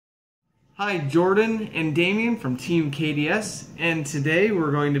Hi, Jordan and Damian from Team KDS, and today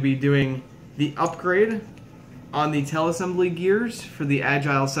we're going to be doing the upgrade on the tail assembly gears for the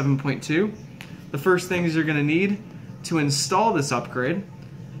Agile 7.2. The first things you're going to need to install this upgrade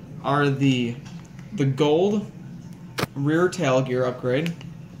are the gold rear tail gear upgrade,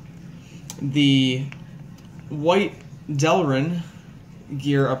 the white Delrin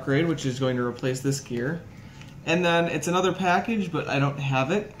gear upgrade, which is going to replace this gear, and then it's another package, but I don't have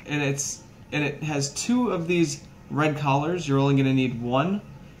it, and it has two of these red collars. You're only going to need one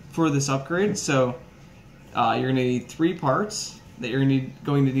for this upgrade, so you're going to need three parts that you're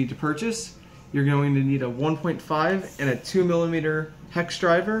going to need to purchase. You're going to need a 1.5 and a 2mm hex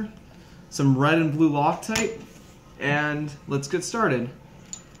driver, some red and blue Loctite, and let's get started.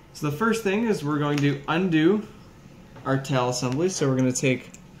 So the first thing is we're going to undo our tail assembly. So we're going to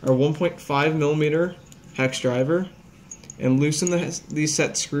take our 1.5mm hex driver and loosen these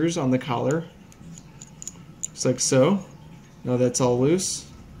set screws on the collar, just like so. Now that's all loose.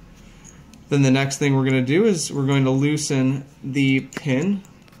 Then the next thing we're going to do is we're going to loosen the pin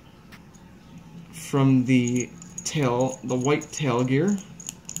from the white tail gear,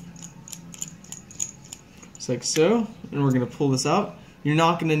 just like so, and we're going to pull this out. You're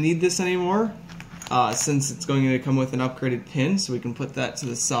not going to need this anymore since it's going to come with an upgraded pin, so we can put that to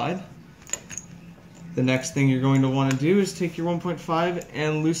the side. The next thing you're going to want to do is take your 1.5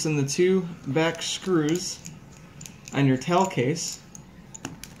 and loosen the two back screws on your tail case.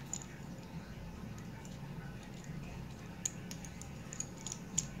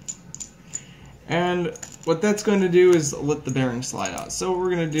 And what that's going to do is let the bearing slide out. So what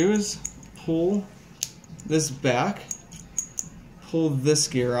we're going to do is pull this back, pull this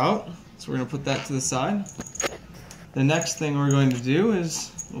gear out. So we're going to put that to the side. The next thing we're going to do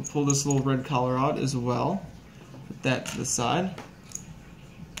is we'll pull this little red collar out as well. Put that to the side.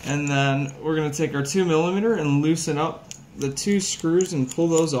 And then we're going to take our 2mm and loosen up the two screws and pull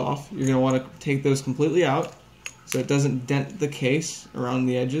those off. You're going to want to take those completely out so it doesn't dent the case around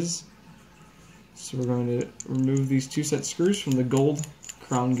the edges. So we're going to remove these two set screws from the gold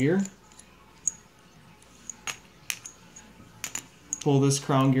crown gear. Pull this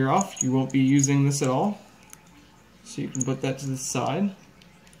crown gear off. You won't be using this at all, so you can put that to the side.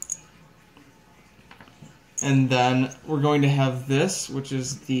 And then we're going to have this, which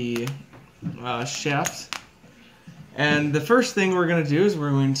is the shaft. And the first thing we're going to do is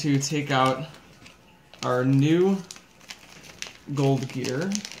we're going to take out our new gold gear.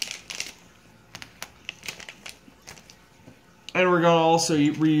 And we're going to also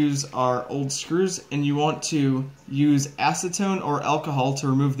reuse our old screws, and you want to use acetone or alcohol to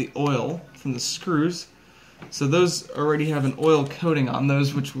remove the oil from the screws. So those already have an oil coating on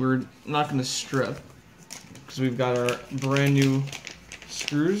those, which we're not going to strip, because we've got our brand new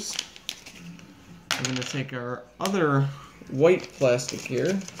screws. We're going to take our other white plastic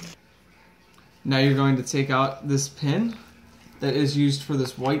here. Now you're going to take out this pin that is used for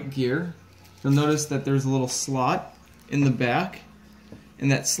this white gear. You'll notice that there's a little slot in the back,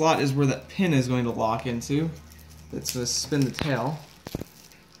 and that slot is where that pin is going to lock into. That's going to spin the tail.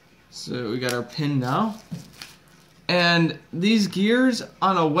 So we got our pin now. And these gears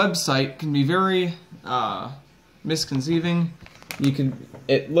on a website can be very misconceiving.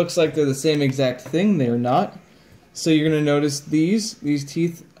 It looks like they're the same exact thing. They're not. So you're going to notice these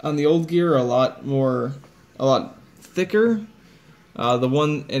teeth on the old gear are a lot thicker.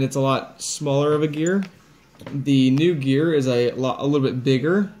 And it's a lot smaller of a gear. The new gear is a little bit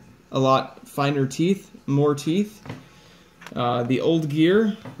bigger, a lot finer teeth, more teeth. The old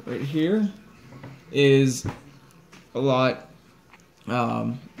gear right here is a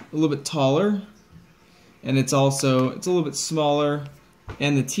little bit taller, and it's a little bit smaller,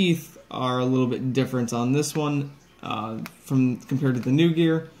 and the teeth are a little bit different on this one compared to the new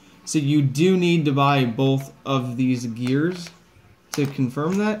gear. So you do need to buy both of these gears to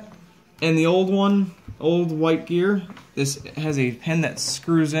confirm that. And the old white gear, this has a pin that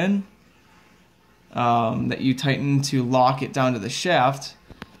screws in that you tighten to lock it down to the shaft.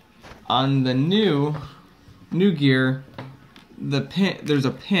 On the new gear, there's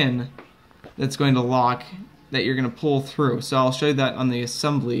a pin that's going to lock that you're going to pull through. So I'll show you that on the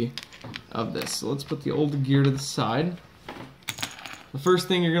assembly of this. So let's put the old gear to the side. The first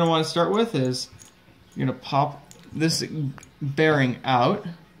thing you're going to want to start with is you're going to pop this bearing out.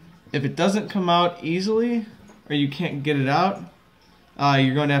 If it doesn't come out easily, or you can't get it out,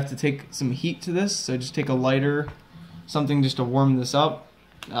 you're going to have to take some heat to this. So just take a lighter, something just to warm this up,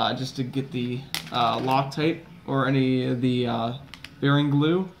 just to get the Loctite or any of the bearing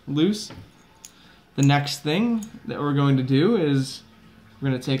glue loose. The next thing that we're going to do is we're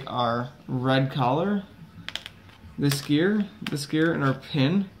going to take our red collar, this gear, and our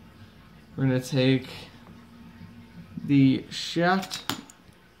pin. We're going to take the shaft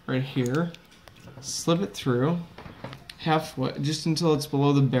right here, slip it through halfway, just until it's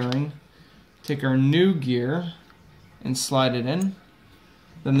below the bearing. Take our new gear and slide it in.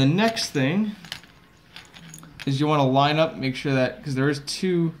 Then the next thing is you want to line up, make sure that, because there is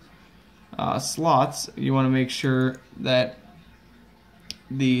two slots, you want to make sure that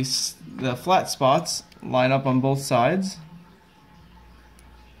the flat spots line up on both sides.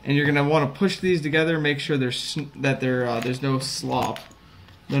 And you're going to want to push these together, make sure there's no slop.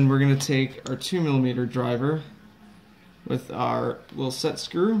 Then we're going to take our 2mm driver with our little set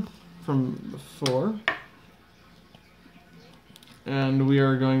screw from before, and we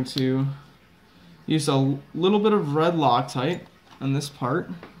are going to use a little bit of red Loctite on this part.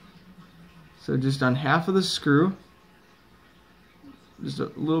 So just on half of the screw, just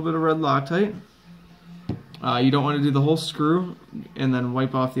a little bit of red Loctite. You don't want to do the whole screw and then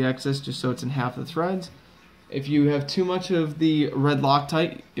wipe off the excess, just so it's in half the threads. If you have too much of the red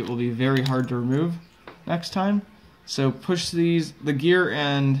Loctite, it will be very hard to remove next time. So push the gear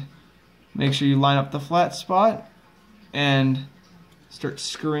and make sure you line up the flat spot and start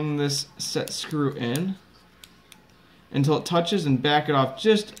screwing this set screw in until it touches, and back it off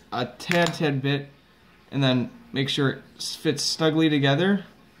just a tad bit, and then make sure it fits snugly together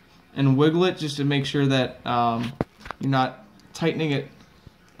and wiggle it just to make sure that you're not tightening it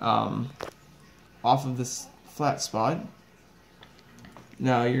off of this flat spot.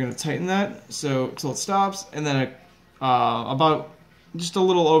 Now you're going to tighten that so until it stops, and then about just a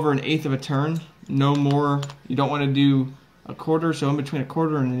little over 1/8 of a turn, no more. You don't want to do a quarter, so in between a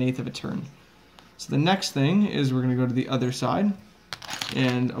quarter and 1/8 of a turn. So the next thing is we're going to go to the other side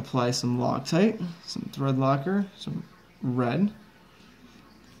and apply some Loctite, some thread locker, some red,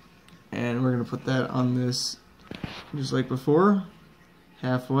 and we're going to put that on this just like before,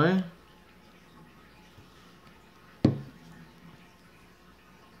 halfway.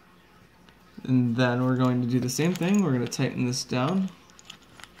 And then we're going to do the same thing. We're going to tighten this down,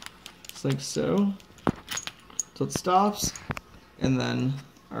 just like so, till it stops, and then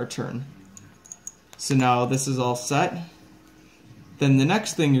our turn. So now this is all set. Then the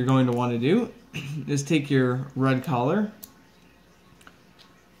next thing you're going to want to do is take your red collar.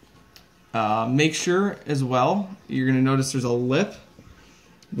 Make sure as well, you're going to notice there's a lip.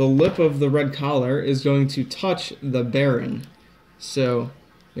 The lip of the red collar is going to touch the bearing. So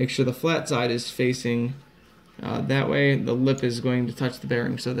make sure the flat side is facing that way. The lip is going to touch the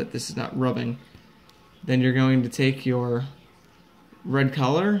bearing so that this is not rubbing. Then you're going to take your red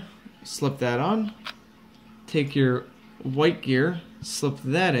collar, slip that on, take your white gear, slip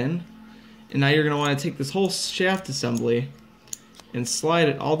that in, and now you're going to want to take this whole shaft assembly and slide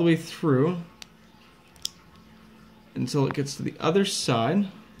it all the way through until it gets to the other side.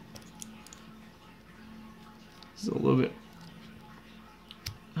 This is a little bit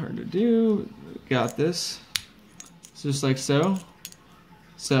hard to do. Got this. It's just like so.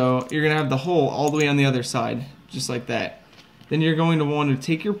 So you're going to have the hole all the way on the other side, just like that. Then you're going to want to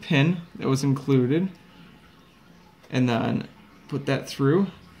take your pin that was included and then put that through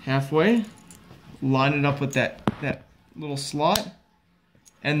halfway, line it up with that little slot,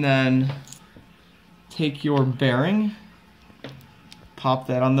 and then take your bearing, pop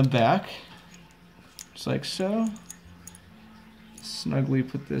that on the back, just like so. Snugly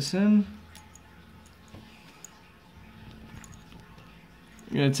put this in.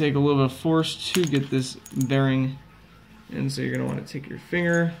 You're going to take a little bit of force to get this bearing in, so you're going to want to take your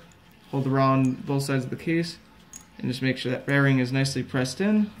finger, hold around both sides of the case, and just make sure that bearing is nicely pressed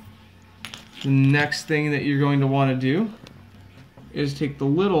in. The next thing that you're going to want to do is take the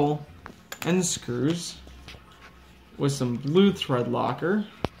little end screws with some blue thread locker,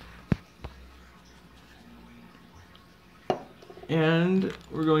 and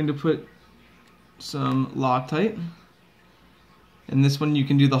we're going to put some Loctite. And this one you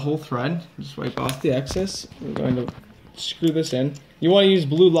can do the whole thread. Just wipe off the excess. We're going to screw this in. You want to use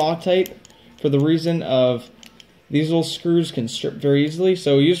blue Loctite for the reason of these little screws can strip very easily.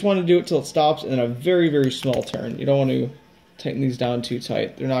 So you just want to do it till it stops in a very, very small turn. You don't want to tighten these down too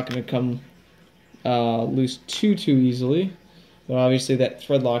tight. They're not going to come loose too easily. But obviously that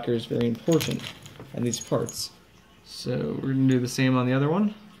thread locker is very important on these parts. So we're going to do the same on the other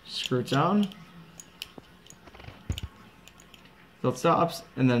one. Screw it down till it stops,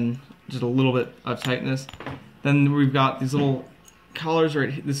 and then just a little bit of tightness. Then we've got these little collars right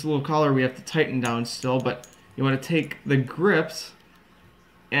here. This little collar we have to tighten down still, but you want to take the grips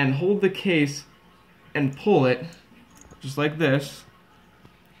and hold the case and pull it just like this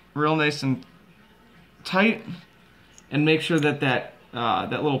real nice and tight, and make sure that that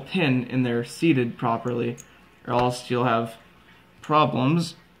little pin in there is seated properly, or else you'll have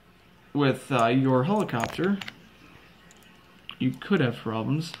problems with your helicopter. You could have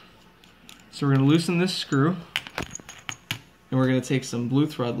problems. So we're going to loosen this screw, and we're going to take some blue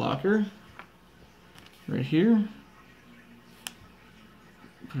thread locker right here,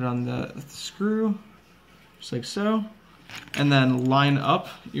 put it on the screw, just like so, and then line up.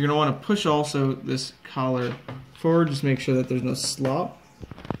 You're going to want to push also this collar forward, just make sure that there's no slop.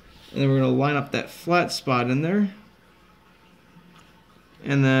 And then we're going to line up that flat spot in there,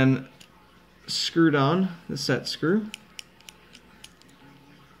 and then screw down the set screw,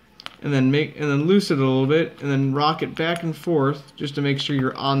 and then loosen it a little bit, and then rock it back and forth just to make sure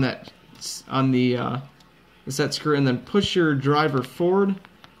you're on the set screw, and then push your driver forward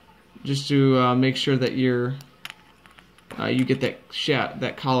just to make sure that you get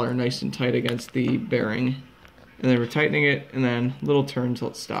that collar nice and tight against the bearing. And then we're tightening it, and then little turn until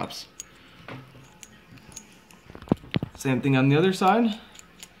it stops. Same thing on the other side.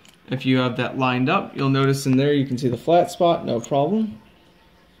 If you have that lined up, you'll notice in there you can see the flat spot, no problem.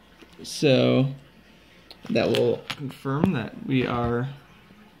 So that will confirm that we are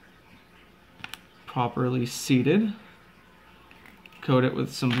properly seated. Coat it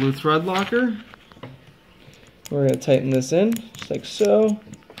with some blue thread locker. We're going to tighten this in, just like so.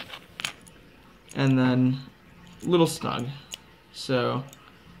 And then little snug. So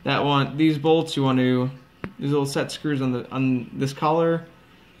that one, these bolts, these little set screws on this collar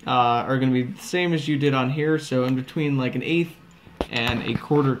are going to be the same as you did on here. So in between like an 1/8 and a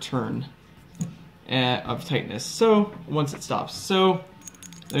 1/4 turn of tightness. So once it stops. So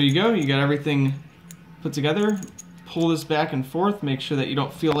there you go. You got everything put together. Pull this back and forth. Make sure that you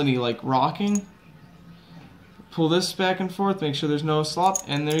don't feel any like rocking. Pull this back and forth, make sure there's no slop,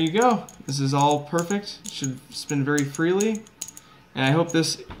 and there you go. This is all perfect. It should spin very freely. And I hope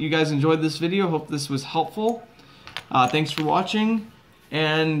you guys enjoyed this video. Hope this was helpful. Thanks for watching,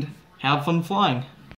 and have fun flying.